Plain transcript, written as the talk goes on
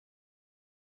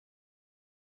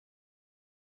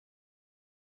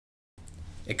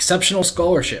Exceptional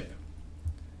Scholarship,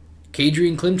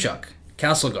 Kadrian Klimchuk,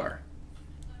 Castlegar.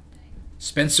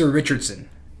 Spencer Richardson,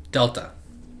 Delta.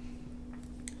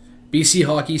 BC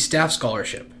Hockey Staff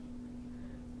Scholarship,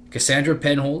 Cassandra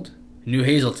Penhold, New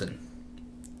Hazelton.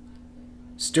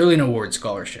 Sterling Award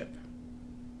Scholarship,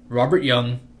 Robert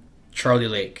Young, Charlie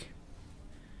Lake.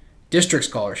 District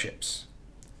Scholarships,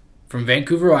 from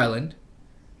Vancouver Island,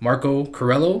 Marco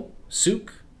Corello,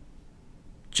 Souk.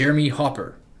 Jeremy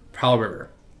Hopper, Powell River.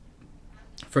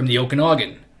 From the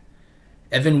Okanagan,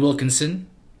 Evan Wilkinson,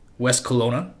 West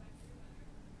Kelowna.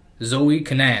 Zoe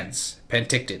Canans,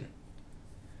 Penticton.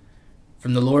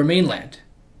 From the Lower Mainland,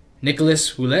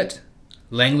 Nicholas Ouellette,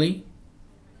 Langley.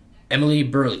 Emily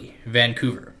Burley,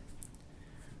 Vancouver.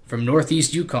 From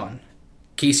Northeast Yukon,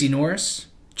 Casey Norris,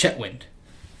 Chetwynd.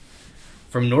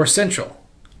 From North Central,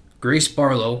 Grace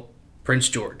Barlow, Prince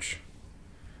George.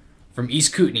 From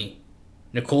East Kootenay,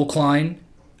 Nicole Klein,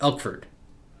 Elkford.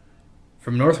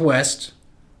 From Northwest,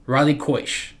 Riley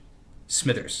Koish,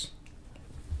 Smithers.